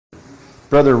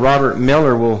Brother Robert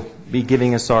Miller will be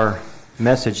giving us our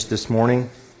message this morning,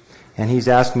 and he's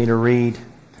asked me to read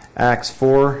Acts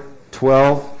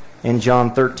 4:12 and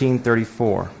John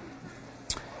 13:34.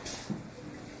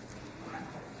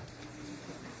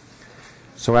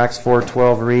 So Acts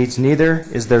 4:12 reads, "Neither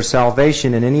is there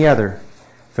salvation in any other,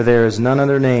 for there is none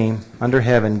other name under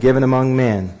heaven given among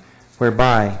men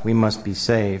whereby we must be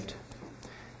saved."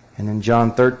 And in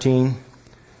John 13,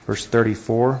 verse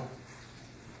 34,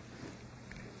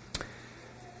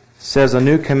 says, "A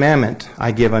new commandment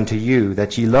I give unto you,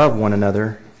 that ye love one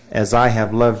another, as I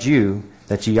have loved you,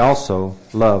 that ye also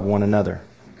love one another."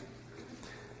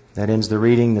 That ends the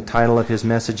reading. The title of his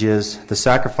message is "The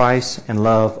Sacrifice and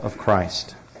Love of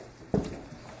Christ."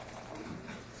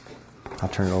 I'll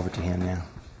turn it over to him now.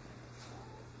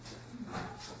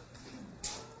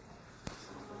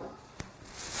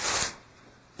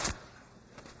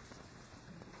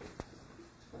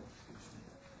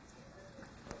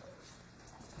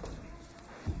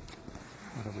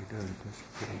 What do we do? Just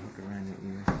put it around the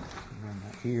ear. Around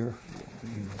the ear. You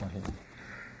go ahead and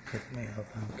pick me up.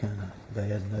 I'm kind of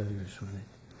bad news with it.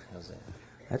 How's that?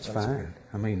 That's fine. Good.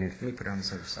 I mean, if Let me put it on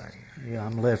this other side here. yeah,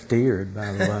 I'm left-eared,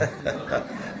 by the way.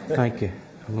 Thank you.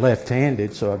 I'm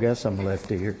left-handed, so I guess I'm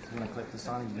left-eared. You want to click this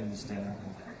on, you can stand up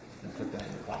and put that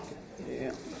in your pocket.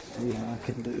 Yeah, I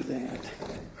can do that.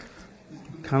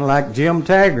 Kind of like Jim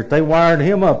Taggart. They wired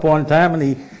him up one time, and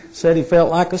he said he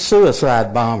felt like a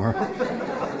suicide bomber.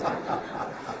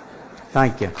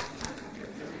 Thank you.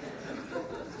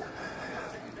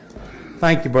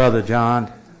 Thank you, Brother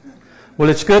John. Well,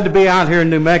 it's good to be out here in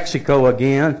New Mexico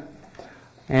again.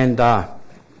 And I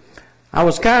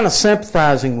was kind of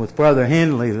sympathizing with Brother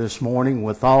Henley this morning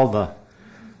with all the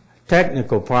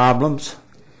technical problems.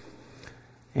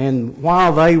 And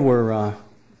while they were,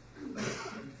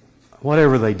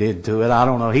 whatever they did to it, I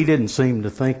don't know, he didn't seem to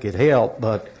think it helped.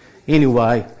 But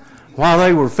anyway, while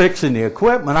they were fixing the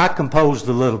equipment, I composed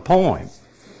a little poem.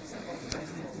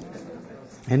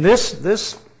 And there's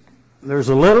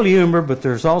a little humor, but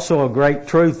there's also a great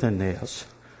truth in this.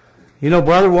 You know,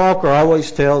 Brother Walker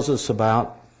always tells us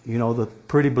about, you know, the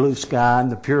pretty blue sky and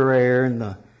the pure air and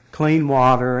the clean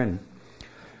water. And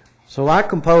so I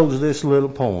composed this little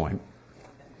poem.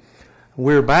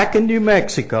 We're back in New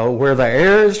Mexico where the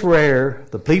air is rare,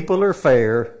 the people are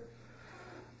fair,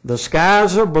 the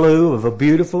skies are blue of a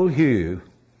beautiful hue,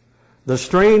 the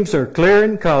streams are clear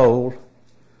and cold,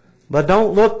 but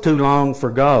don't look too long for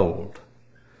gold.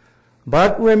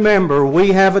 But remember,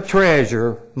 we have a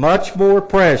treasure much more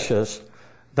precious,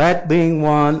 that being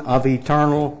one of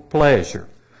eternal pleasure.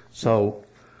 So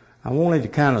I wanted to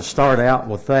kind of start out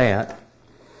with that.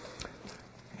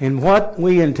 And what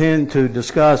we intend to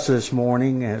discuss this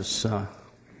morning, as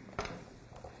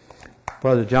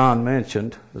Brother John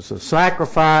mentioned, is the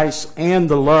sacrifice and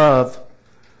the love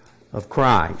of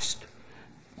Christ.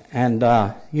 And,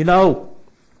 you know,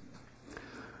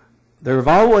 there have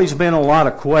always been a lot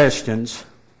of questions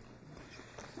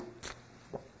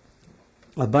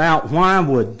about why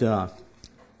would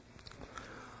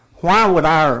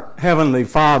our Heavenly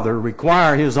Father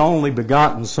require His only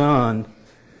begotten Son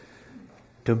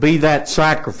to be that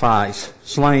sacrifice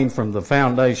slain from the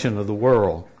foundation of the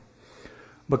world.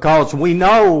 Because we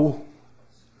know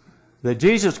that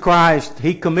Jesus Christ,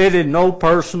 He committed no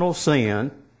personal sin.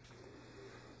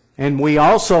 And we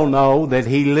also know that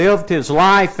He lived His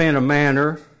life in a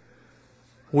manner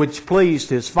which pleased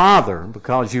His Father.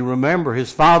 Because you remember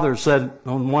His Father said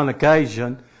on one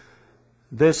occasion,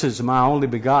 "This is my only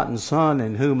begotten Son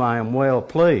in whom I am well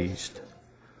pleased."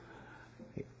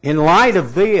 In light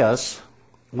of this,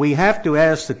 we have to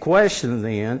ask the question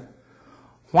then,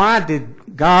 why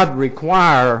did God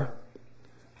require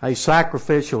a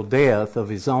sacrificial death of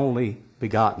His only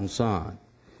begotten Son?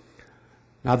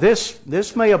 Now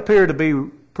this may appear to be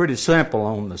pretty simple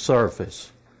on the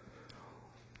surface,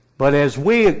 but as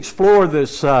we explore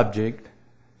this subject,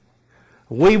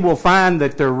 we will find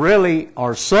that there really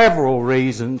are several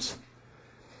reasons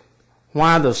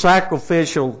why the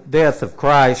sacrificial death of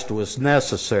Christ was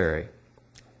necessary.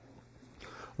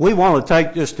 We want to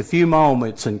take just a few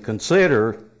moments and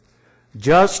consider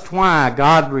just why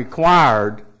God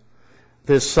required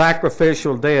this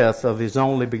sacrificial death of His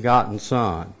only begotten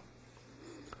Son.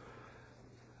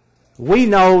 We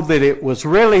know that it was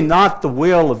really not the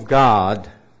will of God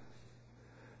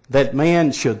that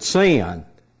man should sin.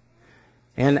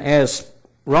 And as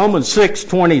Romans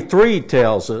 6:23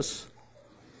 tells us,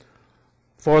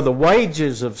 "For the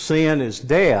wages of sin is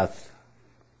death,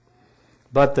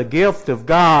 but the gift of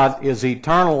God is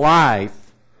eternal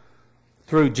life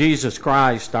through Jesus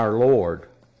Christ our Lord."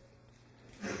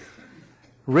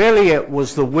 really it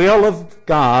was the will of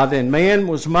God, and man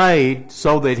was made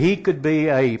so that he could be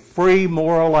a free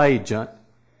moral agent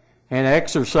and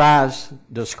exercise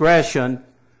discretion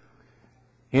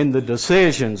in the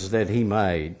decisions that he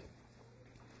made.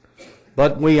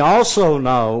 But we also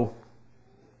know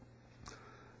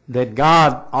that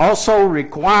God also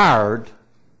required,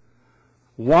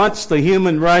 once the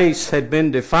human race had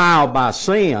been defiled by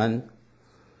sin,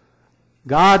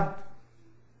 God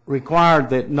required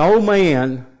that no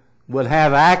man would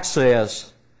have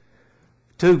access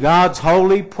to God's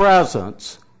holy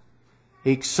presence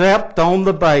except on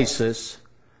the basis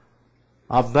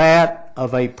of that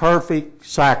of a perfect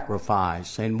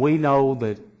sacrifice. And we know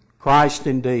that Christ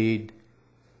indeed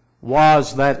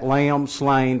was that lamb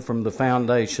slain from the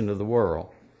foundation of the world.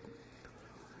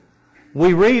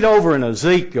 We read over in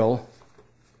Ezekiel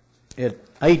at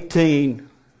 18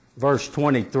 verse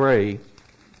 23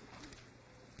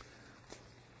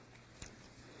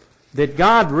 that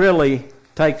God really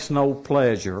takes no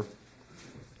pleasure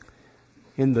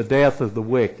in the death of the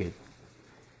wicked.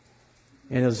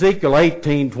 In Ezekiel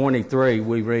 18:23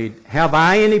 we read, "Have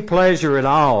I any pleasure at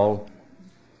all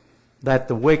that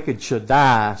the wicked should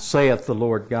die, saith the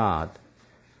Lord God,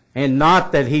 and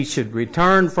not that he should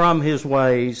return from his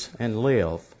ways and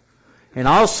live." And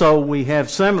also we have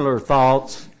similar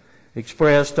thoughts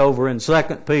expressed over in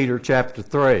 2 Peter chapter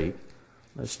 3.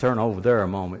 Let's turn over there a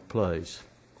moment, please.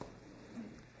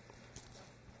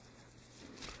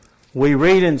 We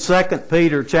read in 2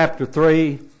 Peter chapter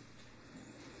 3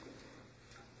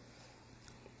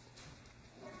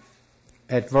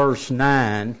 at verse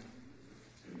 9,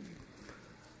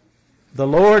 "The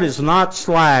Lord is not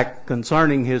slack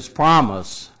concerning his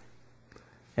promise,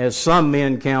 as some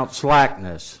men count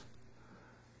slackness,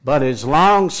 but is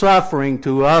long-suffering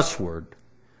to usward,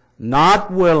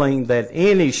 not willing that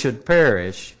any should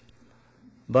perish,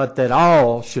 but that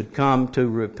all should come to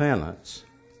repentance."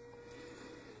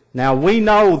 Now we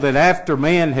know that after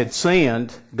man had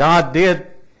sinned, God did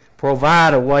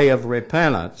provide a way of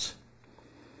repentance.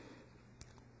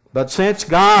 But since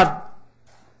God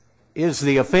is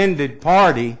the offended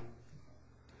party,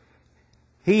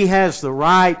 he has the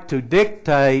right to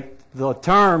dictate the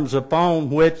terms upon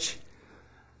which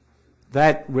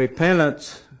that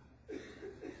repentance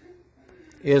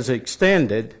is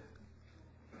extended,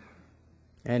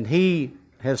 and he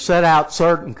has set out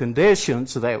certain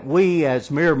conditions that we as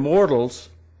mere mortals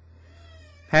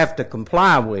have to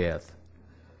comply with.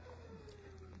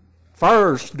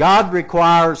 First, God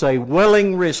requires a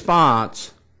willing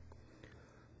response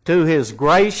to his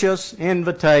gracious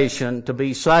invitation to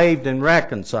be saved and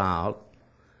reconciled.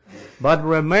 But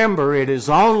remember, it is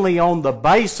only on the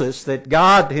basis that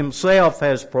God himself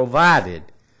has provided.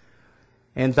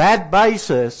 And that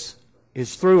basis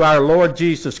is through our Lord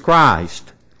Jesus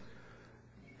Christ.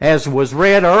 As was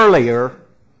read earlier,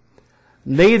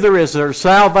 neither is there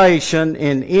salvation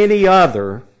in any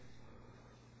other,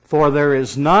 for there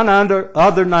is none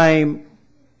other name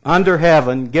under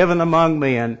heaven given among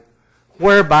men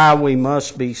whereby we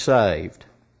must be saved.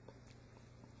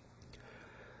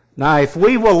 Now, if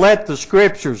we will let the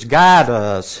Scriptures guide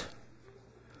us,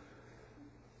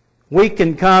 we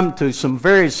can come to some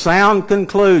very sound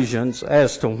conclusions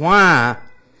as to why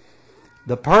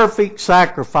the perfect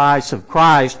sacrifice of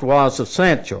Christ was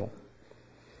essential.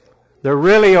 There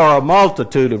really are a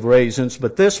multitude of reasons,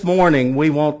 but this morning we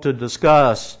want to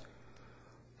discuss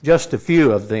just a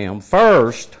few of them.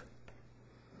 First,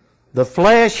 the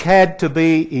flesh had to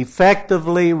be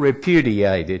effectively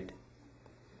repudiated.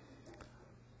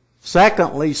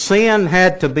 Secondly, sin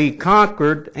had to be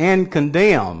conquered and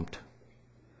condemned.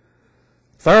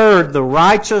 Third, the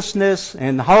righteousness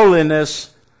and holiness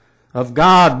of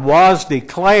God was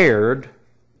declared.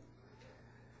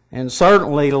 And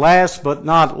certainly, last but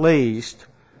not least,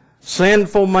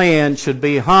 sinful man should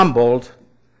be humbled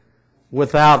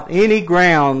without any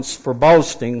grounds for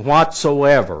boasting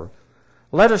whatsoever.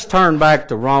 Let us turn back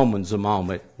to Romans a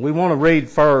moment. We want to read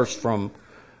first from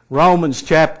Romans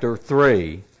chapter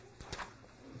 3.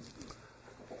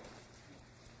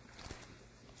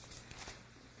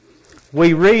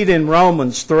 We read in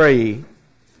Romans 3,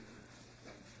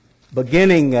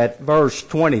 beginning at verse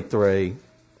 23,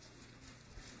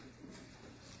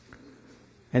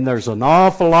 and there's an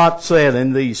awful lot said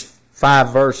in these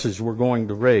 5 verses we're going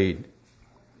to read.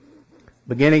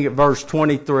 Beginning at verse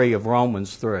 23 of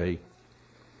Romans 3.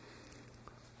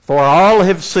 "For all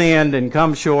have sinned and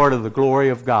come short of the glory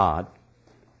of God,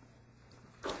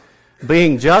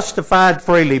 being justified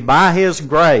freely by his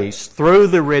grace through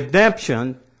the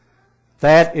redemption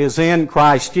that is in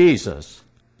Christ Jesus,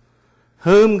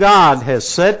 whom God has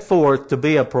set forth to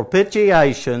be a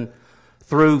propitiation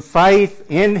through faith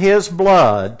in his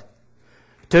blood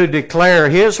to declare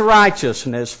his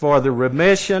righteousness for the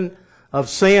remission of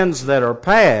sins that are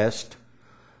past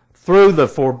through the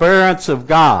forbearance of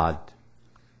God.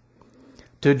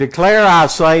 To declare, I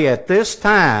say, at this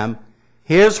time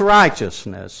his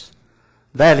righteousness,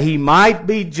 that he might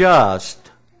be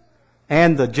just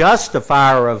and the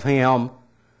justifier of him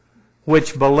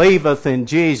which believeth in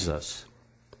Jesus.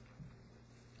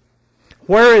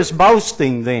 Where is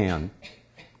boasting then?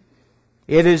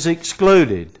 It is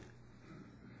excluded.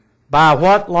 By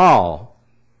what law?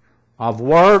 Of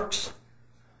works?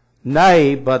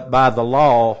 Nay, but by the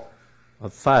law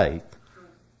of faith.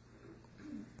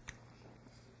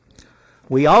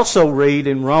 We also read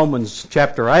in Romans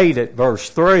chapter 8 at verse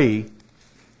 3,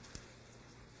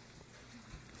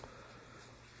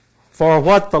 for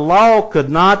what the law could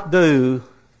not do,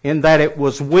 in that it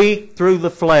was weak through the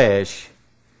flesh,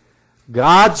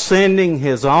 God sending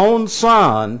his own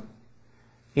Son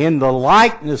in the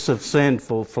likeness of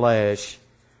sinful flesh,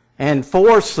 and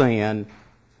for sin,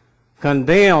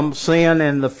 condemned sin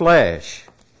in the flesh.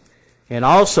 And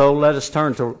also, let us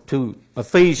turn to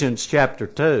Ephesians chapter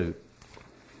 2.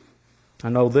 I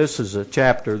know this is a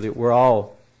chapter that we're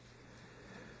all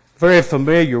very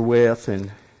familiar with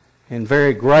and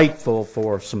very grateful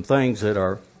for some things that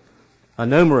are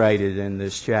enumerated in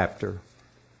this chapter.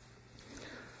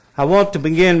 I want to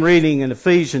begin reading in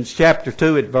Ephesians chapter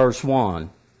 2 at verse 1.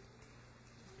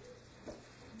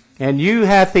 And you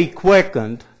hath he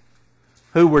quickened,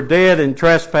 who were dead in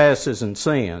trespasses and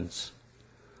sins,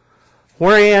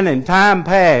 wherein in time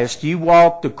past you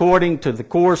walked according to the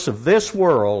course of this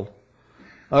world,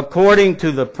 according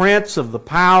to the prince of the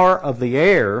power of the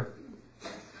air,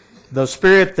 the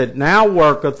spirit that now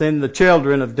worketh in the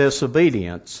children of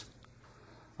disobedience,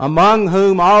 among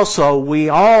whom also we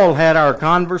all had our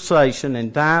conversation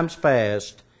in times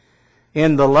past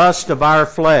in the lust of our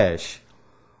flesh,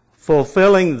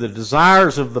 fulfilling the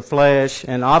desires of the flesh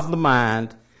and of the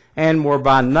mind, and were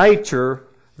by nature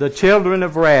the children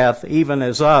of wrath, even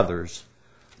as others.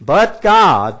 But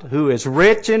God, who is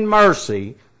rich in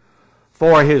mercy,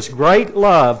 for his great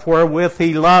love wherewith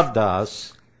he loved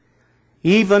us,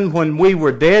 even when we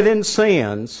were dead in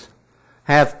sins,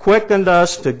 hath quickened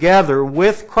us together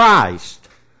with Christ.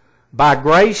 By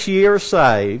grace ye are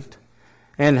saved,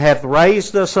 and hath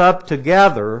raised us up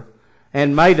together,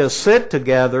 and made us sit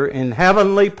together in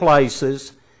heavenly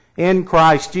places in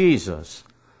Christ Jesus,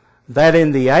 that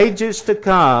in the ages to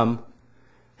come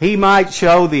he might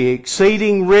show the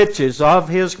exceeding riches of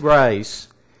his grace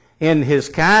in his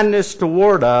kindness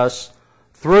toward us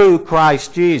through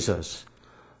Christ Jesus.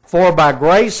 For by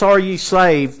grace are ye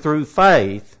saved through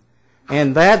faith,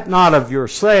 and that not of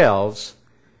yourselves,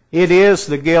 it is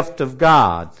the gift of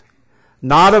God,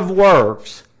 not of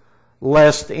works,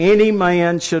 lest any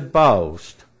man should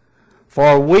boast.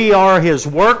 For we are his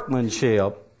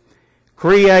workmanship,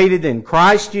 created in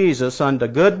Christ Jesus unto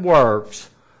good works,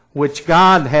 which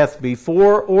God hath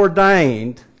before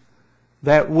ordained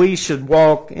that we should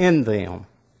walk in them.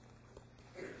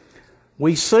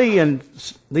 We see in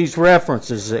these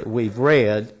references that we've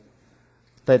read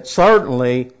that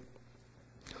certainly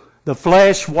the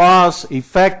flesh was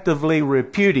effectively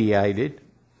repudiated.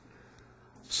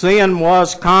 Sin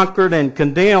was conquered and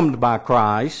condemned by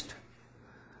Christ.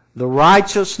 The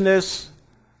righteousness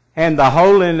and the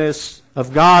holiness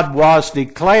of God was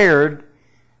declared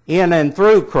in and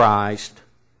through Christ.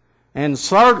 And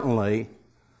certainly,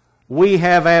 we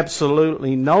have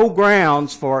absolutely no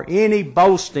grounds for any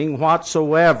boasting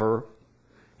whatsoever,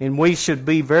 and we should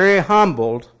be very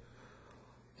humbled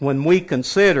when we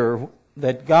consider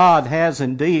that God has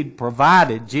indeed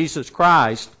provided Jesus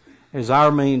Christ as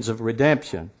our means of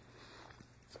redemption.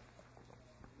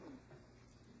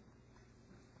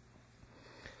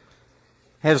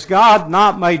 Has God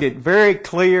not made it very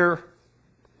clear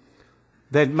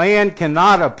that man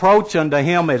cannot approach unto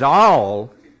him at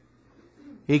all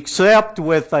except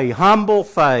with a humble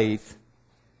faith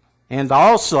and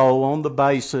also on the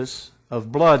basis of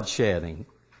bloodshedding?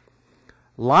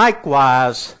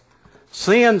 Likewise,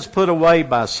 sins put away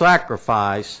by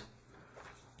sacrifice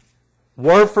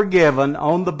were forgiven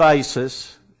on the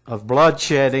basis of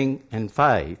bloodshedding and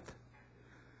faith.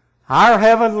 Our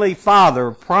Heavenly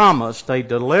Father promised a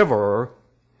deliverer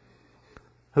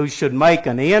who should make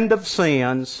an end of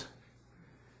sins,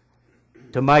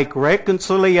 to make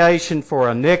reconciliation for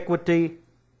iniquity,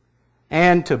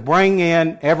 and to bring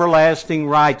in everlasting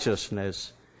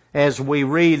righteousness, as we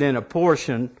read in a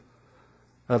portion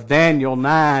of Daniel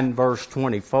 9, verse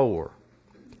 24.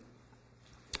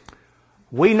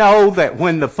 We know that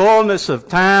when the fullness of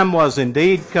time was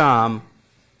indeed come,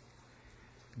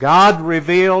 God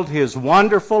revealed His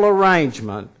wonderful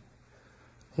arrangement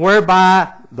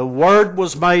whereby the Word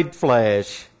was made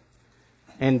flesh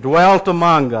and dwelt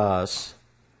among us,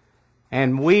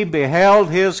 and we beheld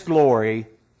His glory,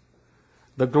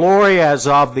 the glory as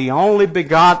of the only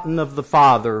begotten of the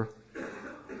Father,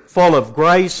 full of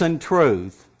grace and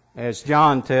truth, as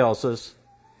John tells us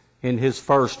in his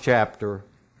first chapter,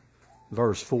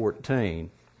 verse 14.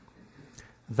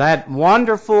 That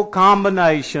wonderful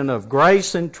combination of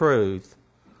grace and truth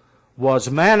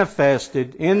was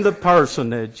manifested in the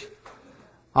personage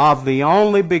of the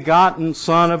only begotten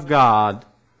Son of God,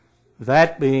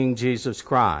 that being Jesus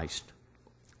Christ.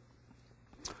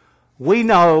 We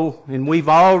know, and we've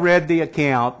all read the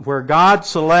account, where God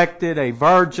selected a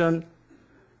virgin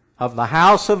of the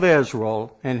house of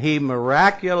Israel, and He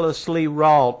miraculously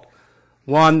wrought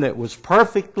one that was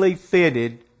perfectly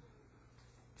fitted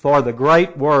for the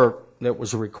great work that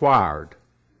was required.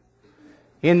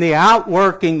 In the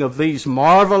outworking of these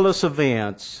marvelous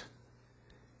events,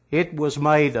 it was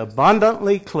made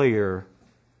abundantly clear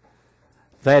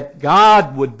that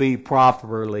God would be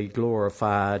properly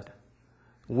glorified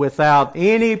without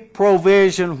any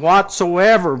provision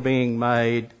whatsoever being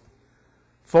made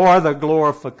for the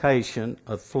glorification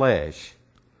of flesh.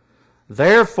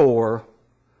 Therefore,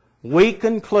 we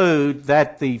conclude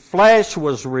that the flesh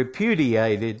was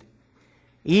repudiated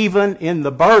even in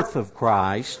the birth of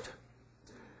Christ,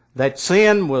 that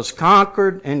sin was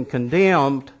conquered and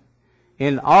condemned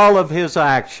in all of His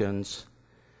actions,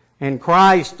 and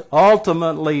Christ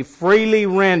ultimately freely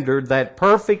rendered that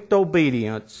perfect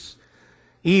obedience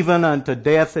even unto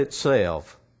death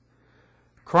itself.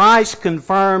 Christ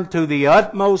confirmed to the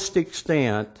utmost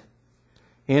extent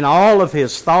in all of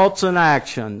His thoughts and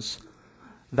actions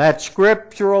that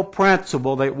scriptural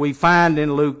principle that we find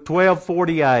in Luke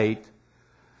 12:48,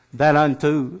 that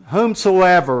unto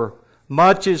whomsoever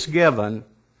much is given,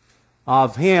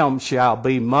 of him shall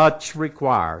be much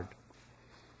required.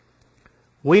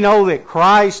 We know that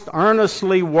Christ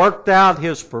earnestly worked out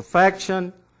His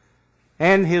perfection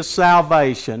and His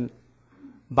salvation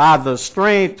by the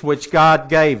strength which God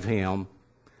gave Him.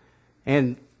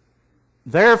 And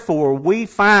therefore we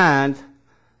find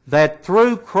that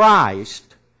through Christ,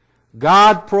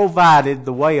 God provided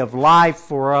the way of life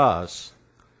for us.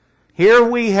 Here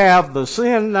we have the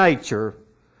sin nature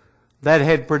that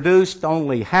had produced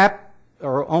only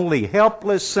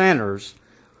helpless sinners,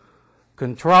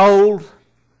 controlled,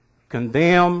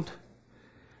 condemned,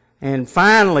 and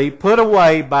finally put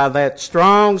away by that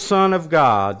strong Son of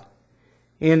God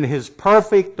in His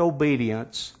perfect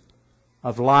obedience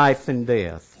of life and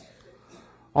death.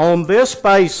 On this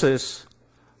basis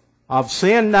of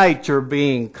sin nature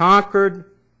being conquered,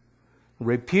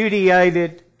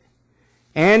 repudiated,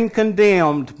 and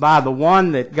condemned by the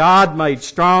one that God made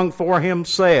strong for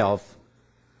Himself,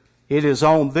 it is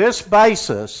on this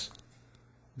basis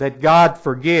that God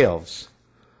forgives.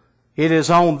 It is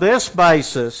on this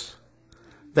basis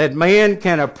that man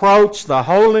can approach the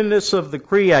holiness of the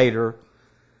Creator,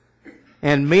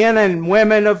 and men and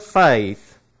women of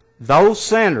faith, those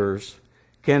sinners,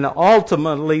 can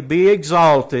ultimately be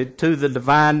exalted to the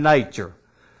divine nature.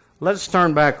 Let's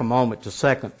turn back a moment to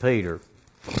 2 Peter.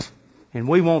 And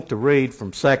we want to read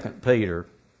from 2 Peter.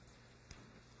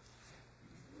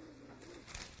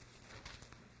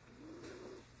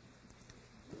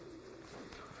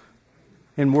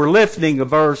 And we're lifting a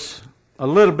verse a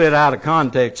little bit out of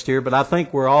context here, but I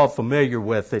think we're all familiar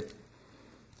with it.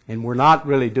 And we're not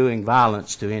really doing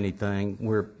violence to anything.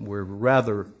 We're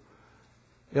rather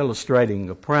illustrating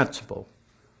a principle.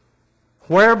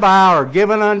 Whereby are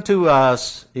given unto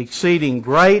us exceeding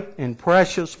great and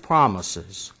precious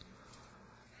promises,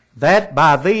 that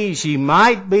by these ye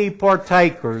might be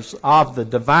partakers of the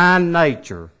divine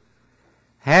nature,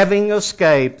 having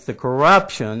escaped the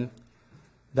corruption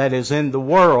that is in the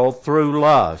world through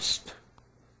lust.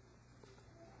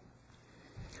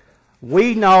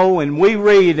 We know and we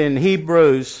read in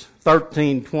Hebrews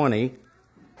 13:20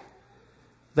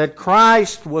 that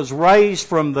Christ was raised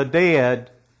from the dead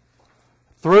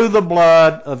through the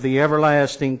blood of the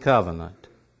everlasting covenant.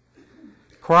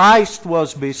 Christ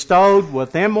was bestowed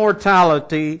with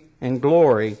immortality and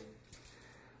glory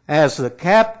as the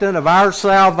captain of our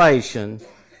salvation,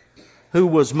 who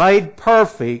was made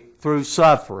perfect through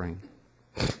suffering.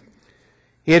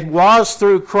 It was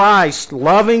through Christ's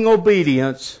loving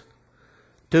obedience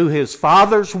to His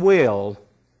Father's will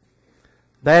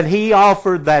that He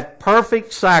offered that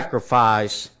perfect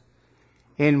sacrifice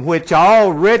in which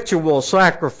all ritual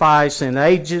sacrifice in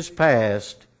ages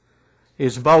past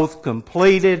is both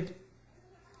completed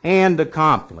and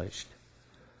accomplished.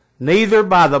 Neither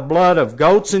by the blood of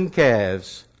goats and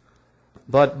calves,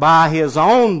 but by his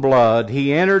own blood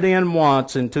he entered in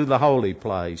once into the holy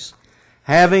place,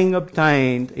 having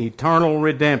obtained eternal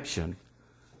redemption,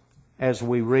 as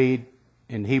we read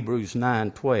in Hebrews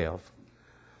 9:12.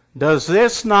 Does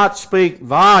this not speak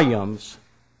volumes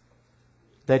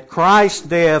that Christ's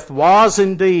death was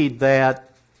indeed that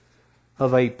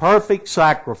of a perfect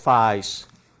sacrifice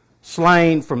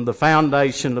slain from the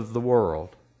foundation of the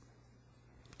world?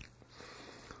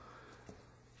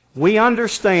 We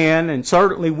understand, and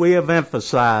certainly we have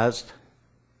emphasized,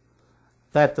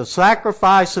 that the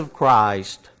sacrifice of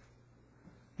Christ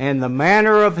and the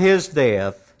manner of his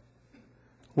death,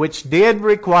 which did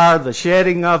require the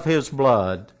shedding of his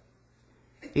blood,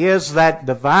 is that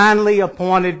divinely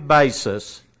appointed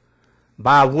basis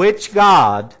by which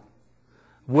God,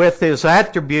 with his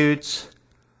attributes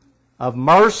of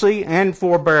mercy and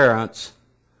forbearance,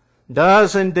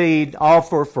 does indeed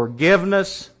offer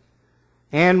forgiveness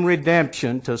and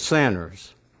redemption to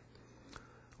sinners.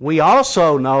 We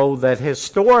also know that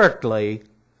historically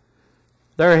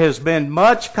there has been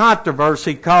much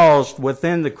controversy caused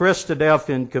within the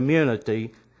Christadelphian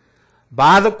community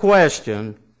by the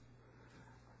question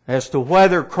as to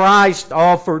whether Christ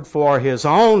offered for his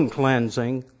own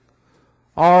cleansing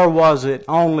or was it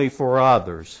only for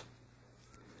others.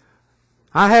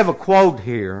 I have a quote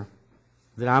here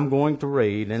that I'm going to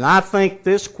read, and I think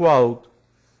this quote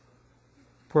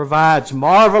provides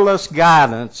marvelous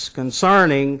guidance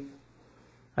concerning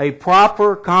a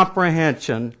proper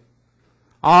comprehension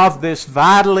of this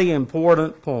vitally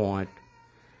important point.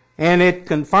 And it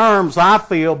confirms, I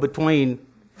feel,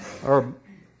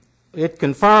 it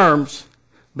confirms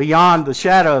beyond the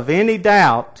shadow of any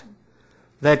doubt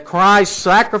that Christ's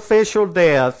sacrificial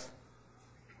death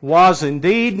was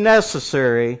indeed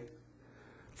necessary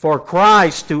for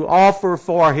Christ to offer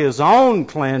for his own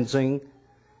cleansing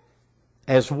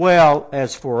as well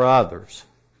as for others.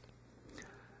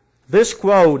 This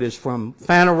quote is from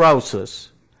Phanerosus,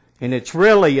 and it's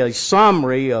really a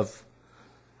summary of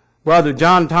Brother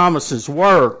John Thomas's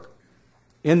work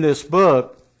in this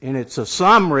book, and it's a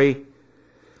summary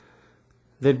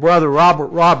that Brother Robert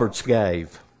Roberts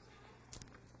gave.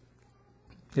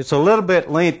 It's a little bit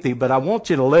lengthy, but I want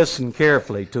you to listen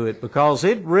carefully to it because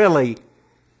it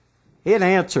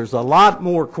answers a lot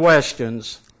more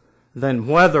questions than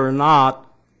whether or not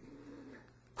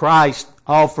Christ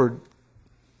offered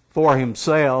for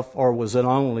himself or was it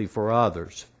only for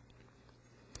others.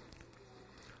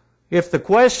 If the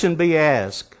question be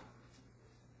asked,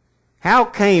 how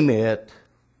came it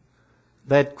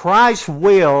that Christ's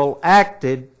will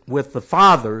acted with the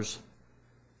Father's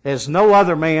as no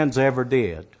other man's ever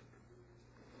did?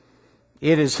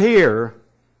 It is here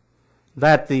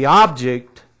that the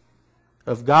object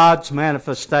of God's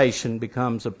manifestation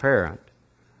becomes apparent.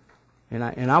 And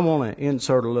I want to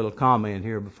insert a little comment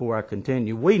here before I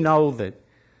continue. We know that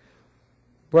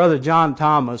Brother John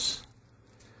Thomas,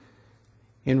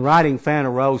 in writing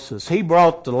Phanerosus, he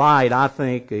brought to light, I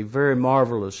think, a very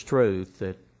marvelous truth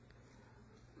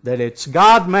that it's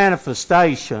God's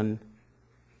manifestation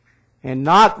and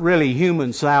not really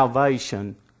human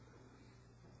salvation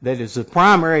that is the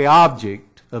primary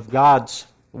object of God's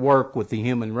work with the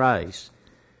human race.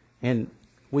 And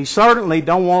we certainly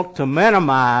don't want to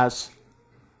minimize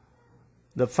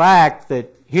the fact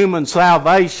that human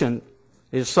salvation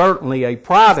is certainly a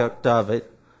product of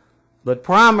it, but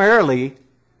primarily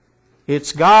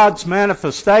it's God's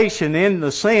manifestation in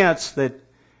the sense that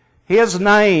his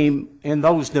name and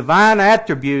those divine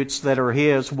attributes that are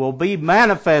his will be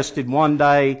manifested one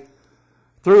day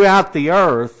throughout the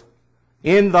earth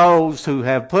in those who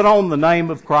have put on the name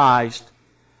of Christ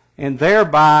and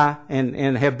thereby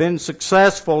and have been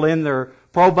successful in their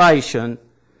probation.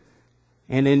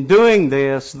 And in doing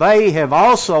this, they have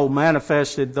also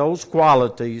manifested those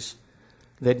qualities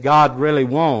that God really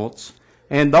wants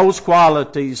and those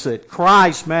qualities that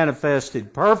Christ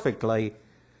manifested perfectly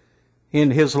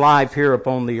in his life here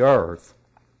upon the earth.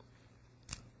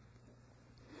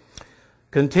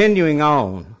 Continuing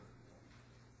on,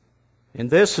 and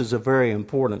this is a very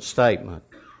important statement,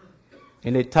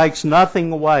 and it takes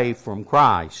nothing away from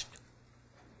Christ.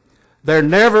 There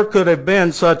never could have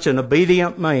been such an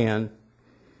obedient man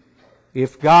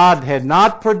if God had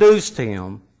not produced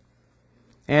him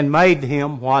and made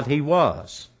him what he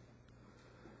was.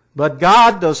 But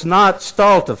God does not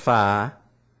stultify,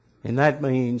 and that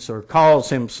means or cause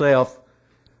himself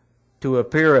to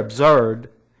appear absurd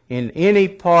in any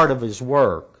part of his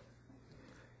work.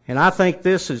 And I think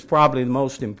this is probably the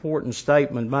most important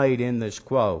statement made in this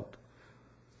quote.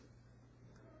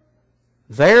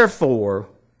 Therefore,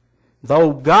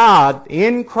 though God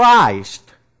in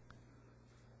Christ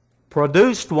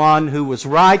produced one who was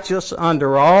righteous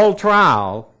under all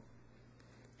trial,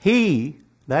 He,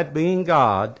 that being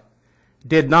God,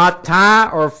 did not tie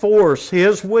or force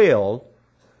His will,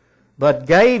 but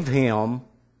gave Him,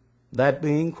 that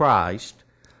being Christ,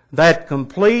 that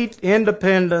complete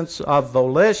independence of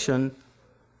volition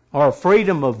or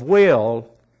freedom of will,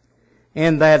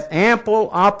 and that ample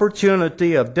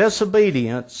opportunity of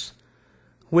disobedience,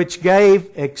 which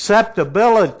gave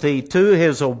acceptability to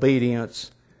His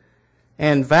obedience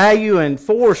and value and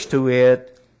force to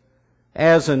it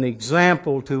as an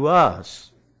example to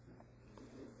us.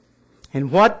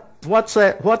 And what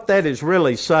that is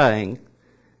really saying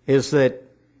is that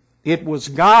it was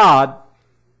God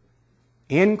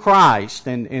in Christ,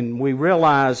 and we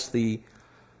realize the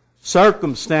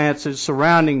circumstances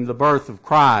surrounding the birth of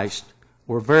Christ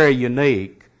were very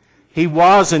unique. He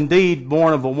was indeed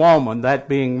born of a woman, that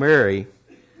being Mary,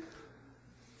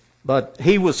 but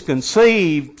He was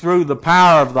conceived through the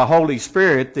power of the Holy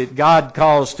Spirit that God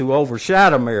caused to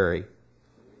overshadow Mary.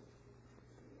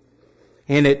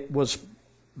 And it was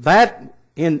that,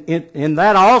 in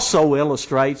that also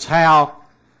illustrates how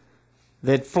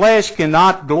that flesh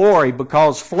cannot glory,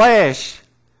 because flesh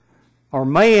or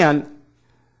man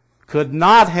could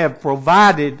not have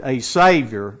provided a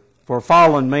Savior for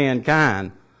fallen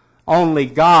mankind. Only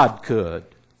God could.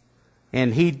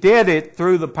 And He did it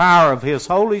through the power of His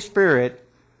Holy Spirit,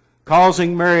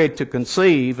 causing Mary to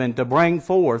conceive and to bring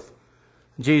forth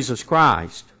Jesus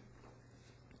Christ.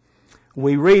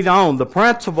 We read on, the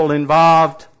principle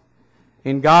involved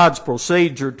in God's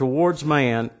procedure towards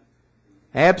man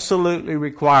absolutely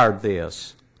required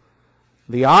this.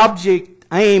 The object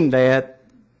aimed at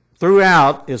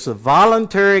throughout is the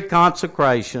voluntary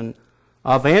consecration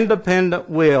of independent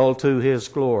will to His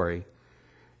glory.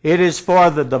 It is for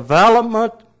the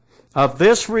development of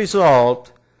this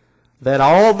result that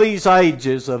all these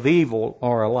ages of evil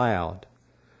are allowed.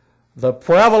 The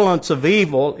prevalence of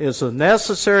evil is a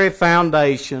necessary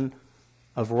foundation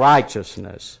of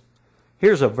righteousness.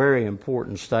 Here's a very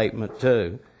important statement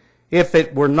too. If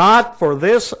it were not for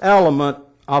this element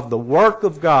of the work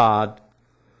of God,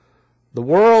 the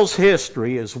world's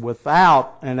history is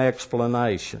without an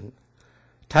explanation.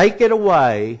 Take it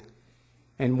away,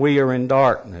 and we are in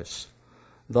darkness.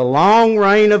 The long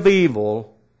reign of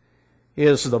evil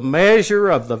is the measure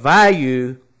of the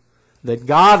value that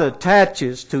God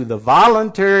attaches to the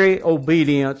voluntary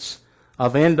obedience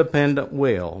of independent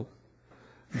will.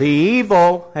 The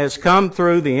evil has come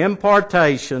through the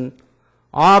impartation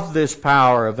of this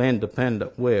power of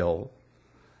independent will.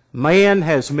 Man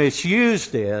has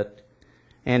misused it,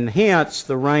 and hence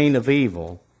the reign of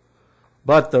evil.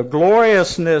 But the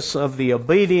gloriousness of the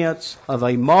obedience of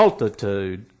a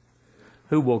multitude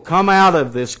who will come out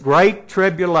of this great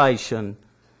tribulation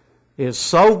is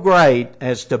so great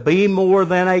as to be more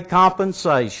than a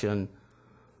compensation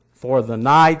for the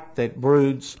night that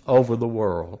broods over the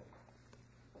world.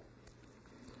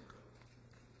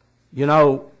 You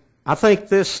know, I think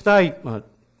this statement,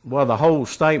 well, the whole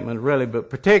statement really, but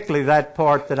particularly that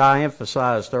part that I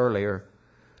emphasized earlier,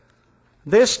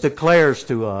 this declares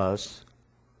to us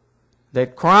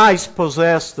that Christ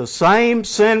possessed the same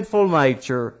sinful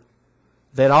nature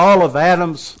that all of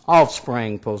Adam's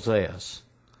offspring possess.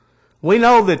 We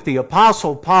know that the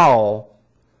Apostle Paul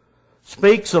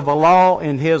speaks of a law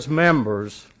in his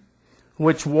members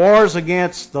which wars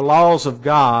against the laws of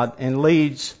God and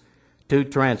leads to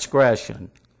transgression.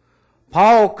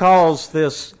 Paul calls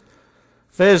this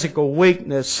physical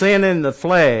weakness sin in the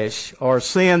flesh, or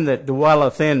sin that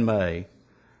dwelleth in me.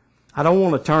 I don't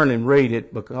want to turn and read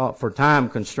it because, for time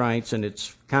constraints, and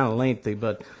it's kind of lengthy,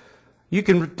 but you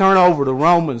can turn over to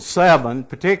Romans 7,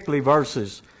 particularly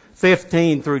verses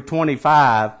 15 through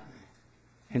 25,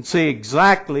 and see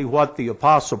exactly what the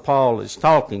Apostle Paul is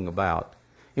talking about.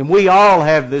 And we all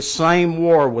have this same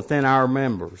war within our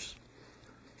members.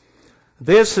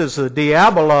 This is the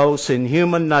diabolos in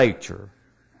human nature.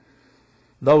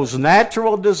 Those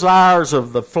natural desires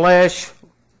of the flesh,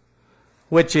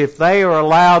 which if they are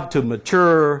allowed to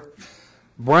mature,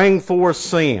 bring forth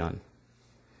sin.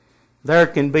 There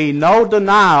can be no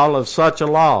denial of such a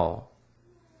law.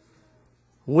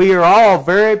 We are all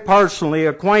very personally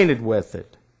acquainted with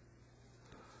it.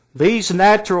 These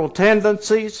natural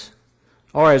tendencies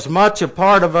are as much a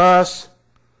part of us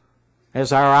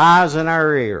as our eyes and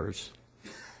our ears.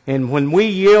 And when we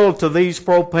yield to these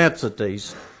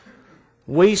propensities,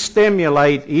 we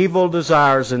stimulate evil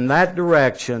desires in that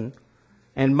direction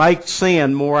and make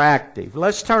sin more active.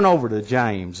 Let's turn over to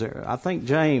James. I think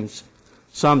James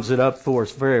sums it up for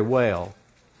us very well.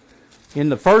 In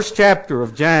the first chapter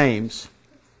of James,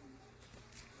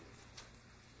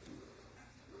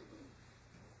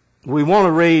 we want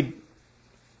to read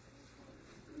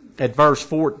at verse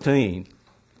 14.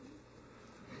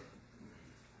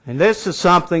 And this is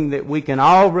something that we can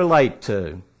all relate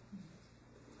to.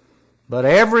 But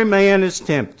every man is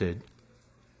tempted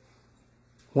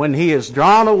when he is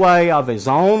drawn away of his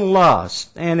own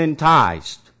lust and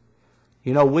enticed.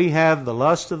 You know, we have the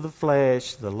lust of the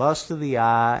flesh, the lust of the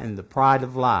eye, and the pride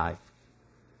of life.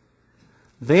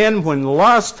 Then when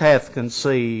lust hath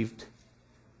conceived,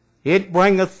 it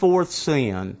bringeth forth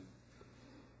sin.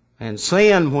 And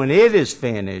sin, when it is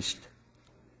finished,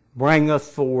 bringeth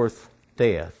forth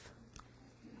death.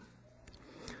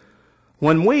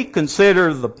 When we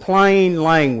consider the plain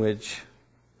language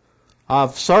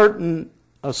of certain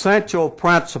essential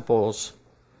principles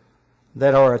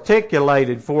that are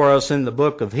articulated for us in the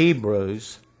book of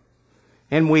Hebrews,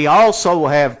 and we also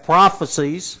have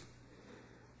prophecies,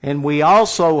 and we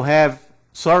also have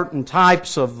certain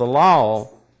types of the law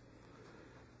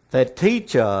that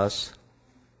teach us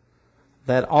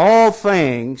that all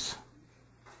things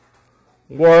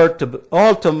were to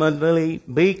ultimately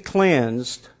be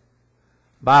cleansed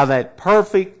by that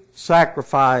perfect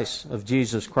sacrifice of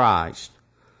Jesus Christ.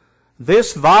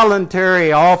 This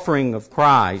voluntary offering of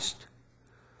Christ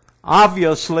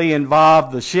obviously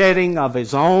involved the shedding of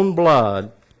his own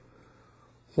blood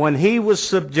when he was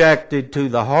subjected to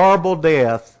the horrible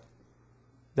death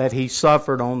that he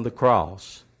suffered on the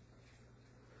cross.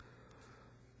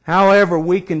 However,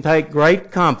 we can take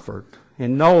great comfort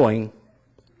in knowing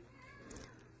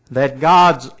that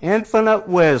God's infinite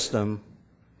wisdom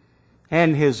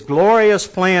and his glorious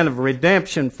plan of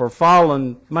redemption for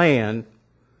fallen man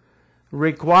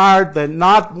required that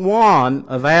not one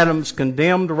of Adam's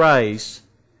condemned race,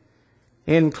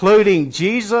 including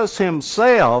Jesus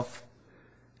himself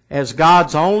as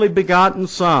God's only begotten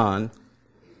Son,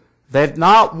 that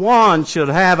not one should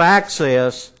have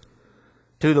access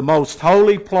to the most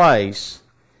holy place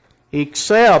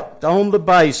except on the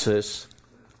basis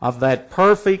of that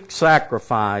perfect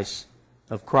sacrifice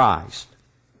of Christ.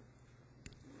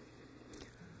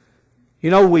 You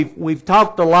know, we've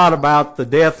talked a lot about the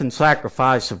death and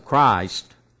sacrifice of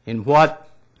Christ and what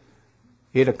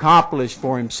it accomplished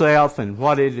for himself and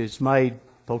what it has made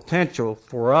potential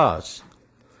for us.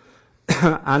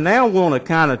 I now want to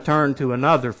kind of turn to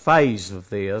another phase of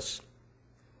this.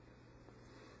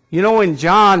 You know, in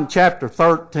John chapter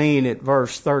 13 at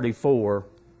verse 34,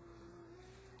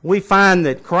 we find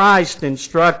that Christ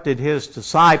instructed his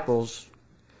disciples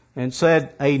and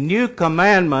said, "A new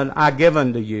commandment I give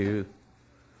unto you,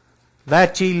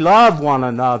 that ye love one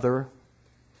another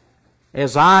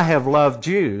as I have loved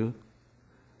you,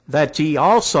 that ye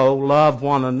also love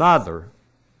one another."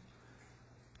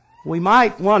 We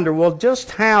might wonder, well,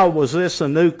 just how was this a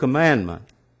new commandment?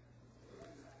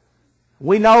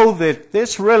 We know that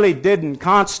this really didn't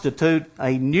constitute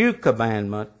a new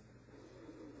commandment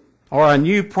or a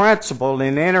new principle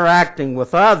in interacting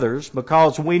with others,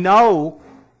 because we know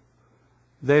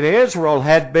that Israel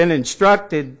had been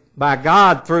instructed by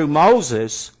God through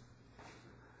Moses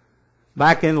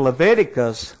back in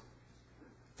Leviticus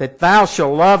that thou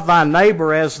shalt love thy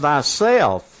neighbor as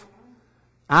thyself.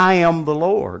 I am the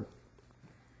Lord.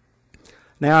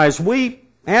 Now, as we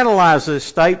analyze this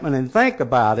statement and think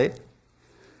about it,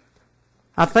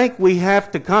 I think we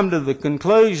have to come to the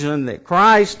conclusion that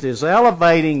Christ is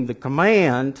elevating the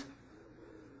command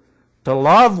to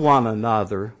love one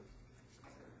another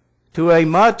to a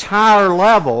much higher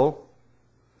level,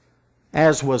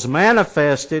 as was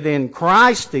manifested in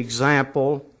Christ's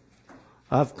example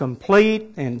of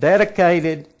complete and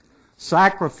dedicated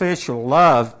sacrificial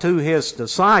love to his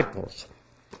disciples.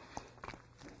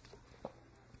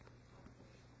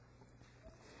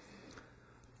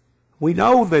 We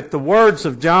know that the words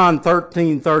of John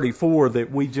 13:34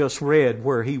 that we just read,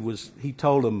 where he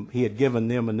told them he had given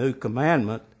them a new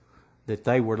commandment, that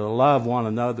they were to love one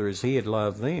another as he had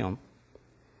loved them.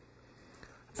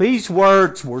 These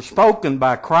words were spoken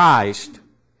by Christ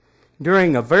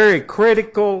during a very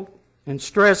critical and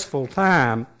stressful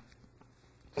time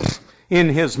in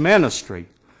his ministry.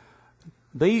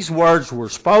 These words were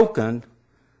spoken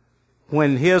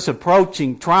when his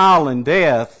approaching trial and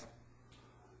death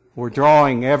were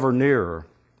drawing ever nearer.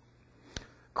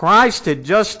 Christ had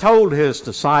just told his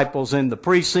disciples in the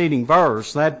preceding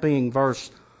verse, that being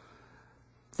verse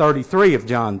 33 of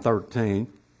John 13,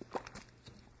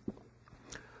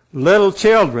 "Little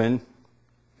children,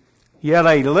 yet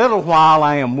a little while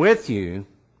I am with you.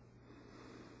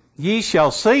 Ye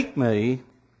shall seek me,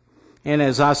 and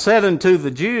as I said unto the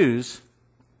Jews,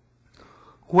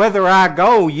 whither I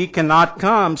go ye cannot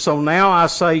come, so now I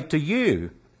say to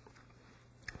you."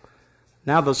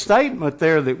 Now the statement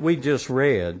there that we just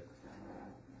read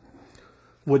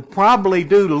would probably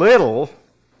do little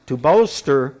to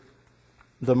bolster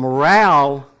the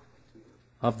morale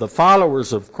of the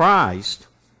followers of Christ,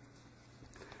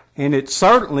 and it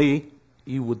certainly,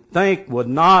 you would think, would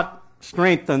not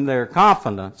strengthen their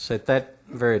confidence at that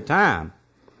very time.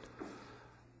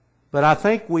 But I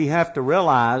think we have to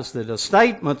realize that a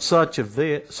statement such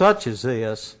as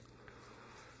this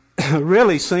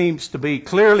really seems to be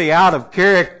clearly out of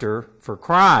character for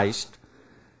Christ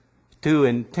to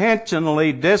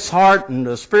intentionally dishearten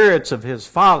the spirits of his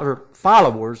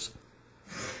followers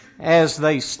as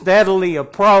they steadily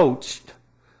approached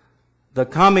the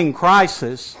coming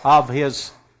crisis of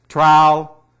his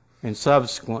trial and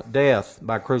subsequent death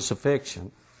by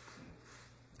crucifixion.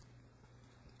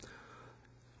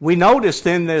 We noticed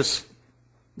in this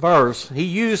verse, he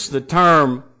used the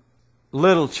term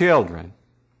little children.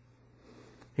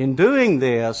 In doing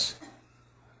this,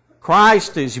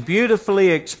 Christ is beautifully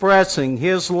expressing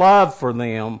his love for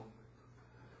them,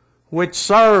 which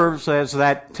serves as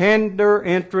that tender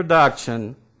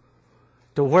introduction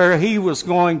to where he was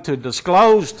going to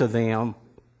disclose to them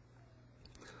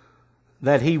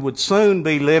that he would soon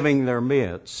be leaving their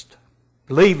midst.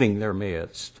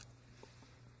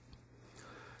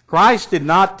 Christ did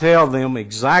not tell them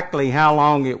exactly how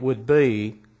long it would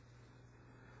be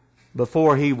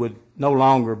before he would no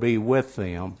longer be with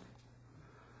them.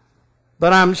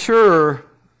 But I'm sure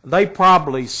they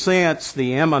probably sensed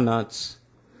the imminence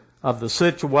of the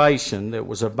situation that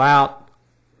was about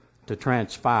to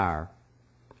transpire.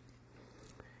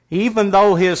 Even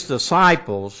though his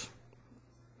disciples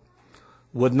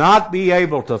would not be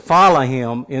able to follow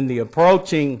him in the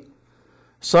approaching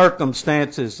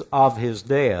circumstances of his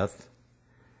death,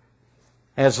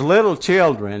 as little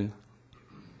children,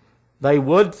 they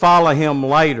would follow him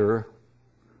later,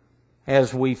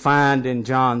 as we find in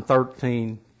John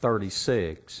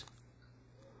 13:36.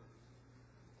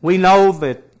 We know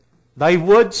that they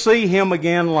would see him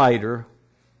again later,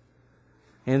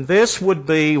 and this would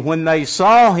be when they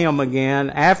saw him again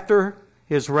after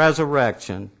his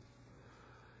resurrection.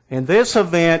 And this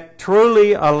event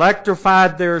truly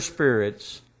electrified their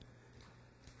spirits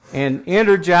and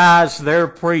energized their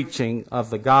preaching of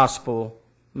the gospel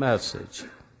message.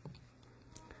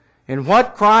 And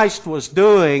what Christ was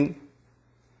doing,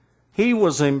 he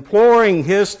was imploring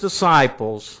his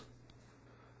disciples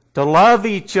to love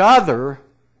each other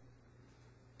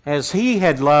as he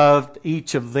had loved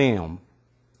each of them.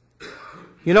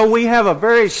 You know, we have a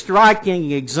very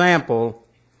striking example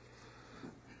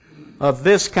of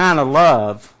this kind of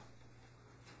love,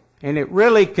 and it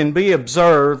really can be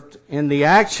observed in the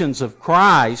actions of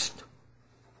Christ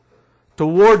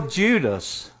toward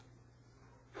Judas.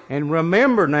 And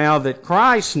remember now that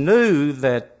Christ knew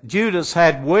that Judas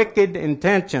had wicked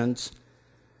intentions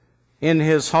in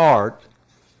his heart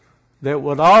that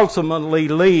would ultimately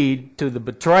lead to the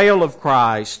betrayal of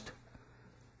Christ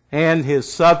and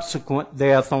his subsequent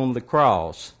death on the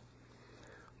cross.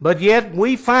 But yet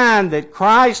we find that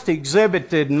Christ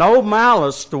exhibited no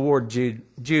malice toward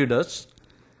Judas,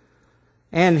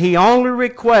 and he only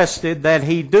requested that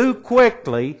he do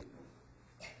quickly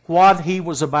what he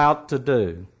was about to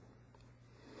do.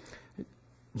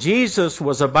 Jesus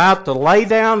was about to lay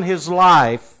down his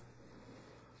life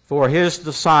for his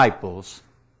disciples,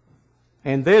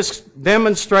 and this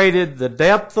demonstrated the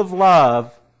depth of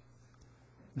love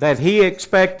that he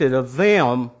expected of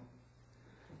them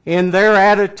in their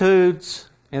attitudes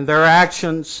and their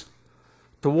actions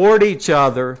toward each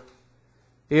other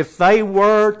if they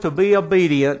were to be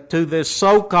obedient to this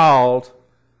so-called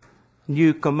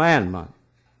new commandment.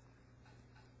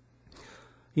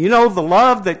 You know, the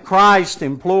love that Christ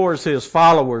implores his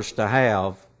followers to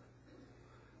have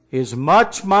is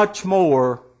much, much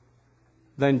more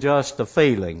than just a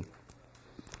feeling.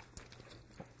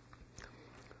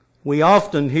 We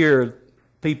often hear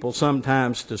people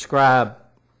sometimes describe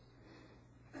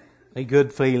a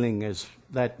good feeling as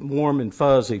that warm and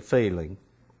fuzzy feeling.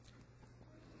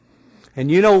 And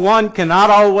you know, one cannot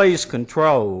always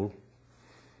control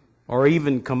or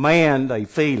even command a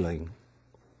feeling.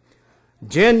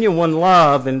 Genuine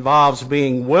love involves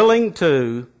being willing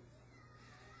to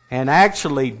and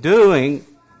actually doing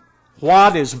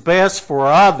what is best for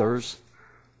others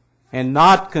and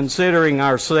not considering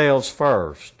ourselves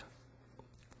first.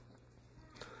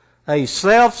 A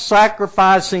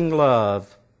self-sacrificing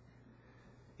love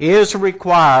is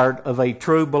required of a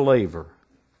true believer.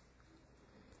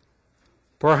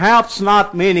 Perhaps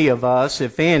not many of us,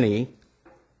 if any,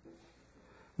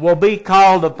 will be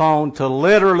called upon to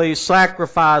literally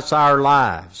sacrifice our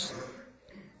lives.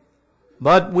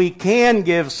 But we can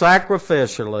give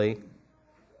sacrificially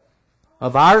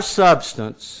of our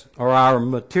substance or our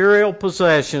material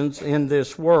possessions in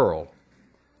this world.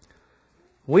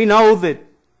 We know that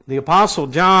the Apostle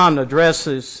John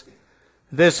addresses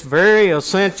this very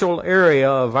essential area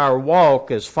of our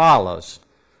walk as follows.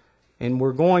 And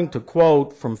we're going to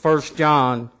quote from 1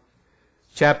 John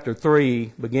chapter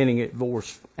 3, beginning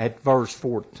at verse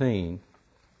 14.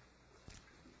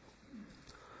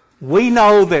 We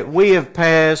know that we have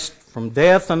passed from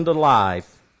death unto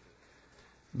life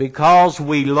because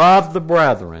we love the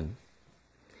brethren.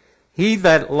 He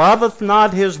that loveth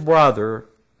not his brother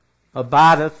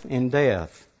abideth in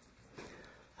death.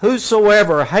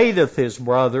 Whosoever hateth his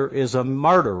brother is a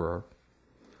murderer.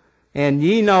 And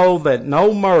ye know that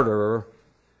no murderer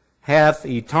hath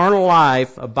eternal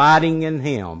life abiding in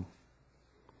him.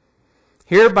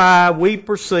 Hereby we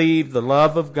perceive the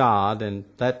love of God, and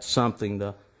that's something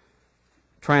the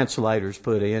translators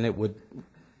put in. It would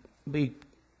be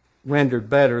rendered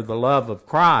better, the love of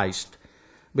Christ,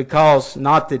 because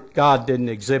not that God didn't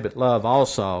exhibit love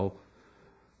also,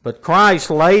 but Christ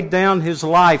laid down his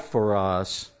life for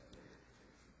us,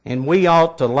 and we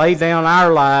ought to lay down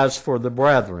our lives for the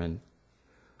brethren.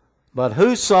 But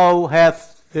whoso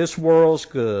hath this world's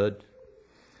good,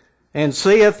 and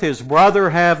seeth his brother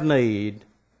have need,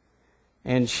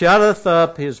 and shutteth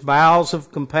up his bowels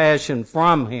of compassion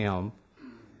from him,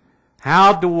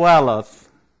 how dwelleth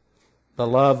the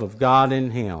love of God in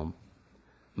him?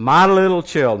 My little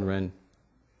children,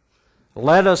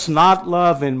 let us not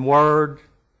love in word,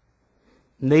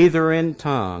 neither in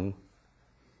tongue,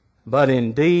 but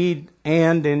in deed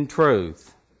and in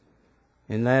truth.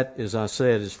 And that, as I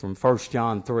said, is from 1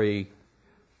 John 3,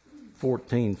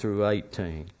 14 through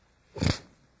 18.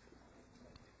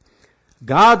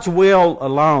 God's will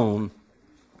alone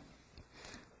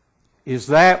is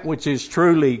that which is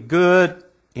truly good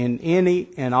in any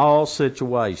and all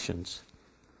situations.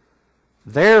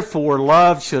 Therefore,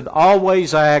 love should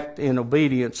always act in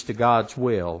obedience to God's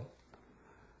will.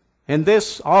 And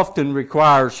this often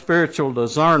requires spiritual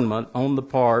discernment on the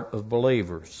part of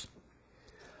believers.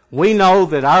 We know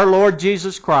that our Lord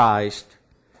Jesus Christ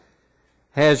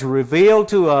has revealed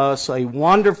to us a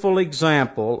wonderful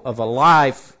example of a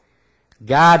life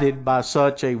guided by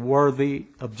such a worthy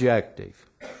objective.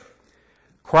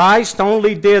 Christ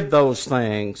only did those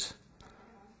things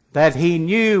that he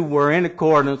knew were in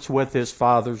accordance with his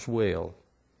Father's will.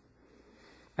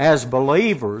 As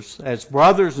believers, as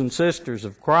brothers and sisters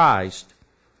of Christ,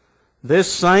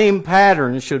 this same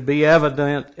pattern should be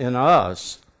evident in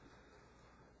us.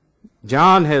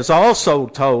 John has also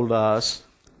told us,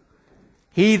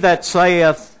 he that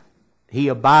saith he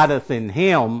abideth in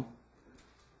him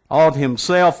ought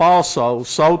himself also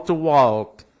so to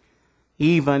walk,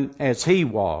 even as he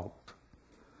walked.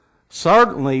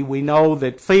 Certainly we know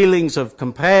that feelings of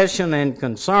compassion and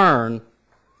concern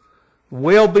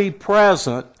will be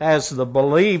present as the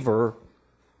believer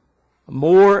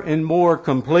more and more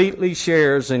completely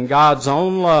shares in God's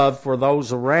own love for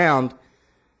those around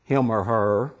him or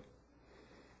her.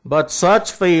 But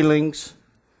such feelings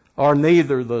are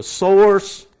neither the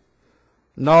source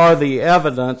nor the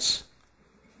evidence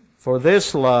for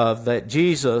this love that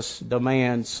Jesus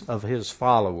demands of his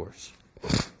followers.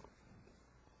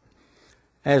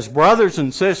 As brothers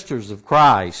and sisters of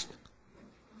Christ,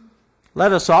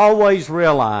 let us always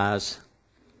realize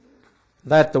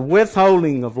that the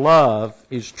withholding of love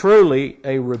is truly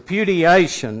a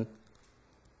repudiation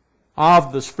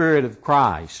of the Spirit of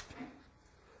Christ.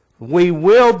 We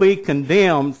will be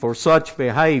condemned for such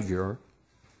behavior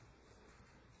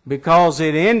because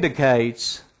it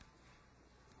indicates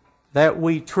that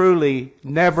we truly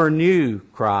never knew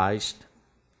Christ.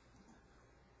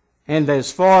 And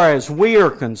as far as we are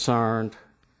concerned,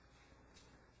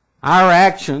 our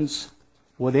actions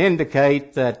would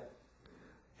indicate that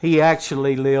he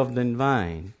actually lived in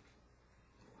vain.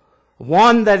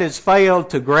 One that has failed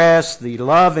to grasp the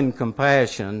love and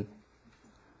compassion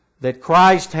that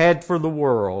Christ had for the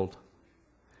world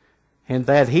and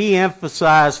that he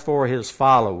emphasized for his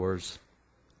followers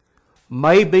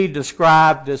may be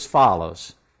described as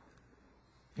follows.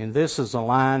 And this is a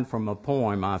line from a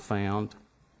poem I found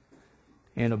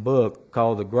in a book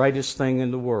called The Greatest Thing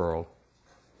in the World.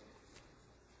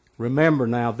 Remember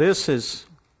now, this is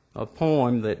a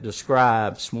poem that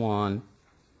describes one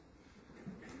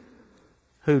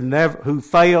who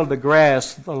failed to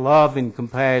grasp the love and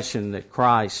compassion that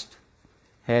Christ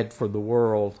had for the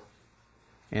world,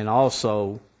 and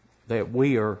also that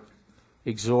we are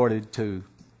exhorted to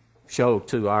show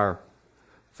to our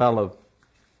fellow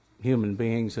human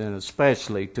beings and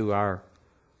especially to our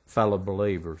fellow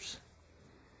believers.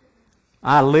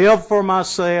 I live for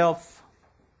myself,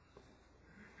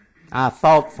 I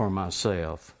thought for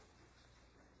myself.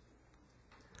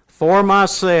 For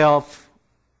myself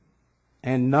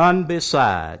and none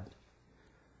beside.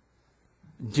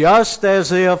 Just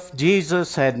as if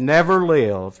Jesus had never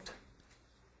lived,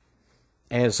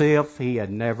 as if he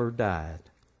had never died.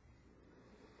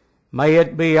 May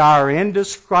it be our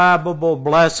indescribable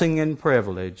blessing and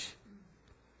privilege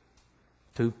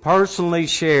to personally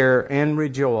share and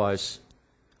rejoice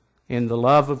in the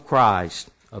love of Christ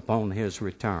upon his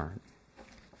return.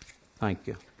 Thank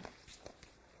you.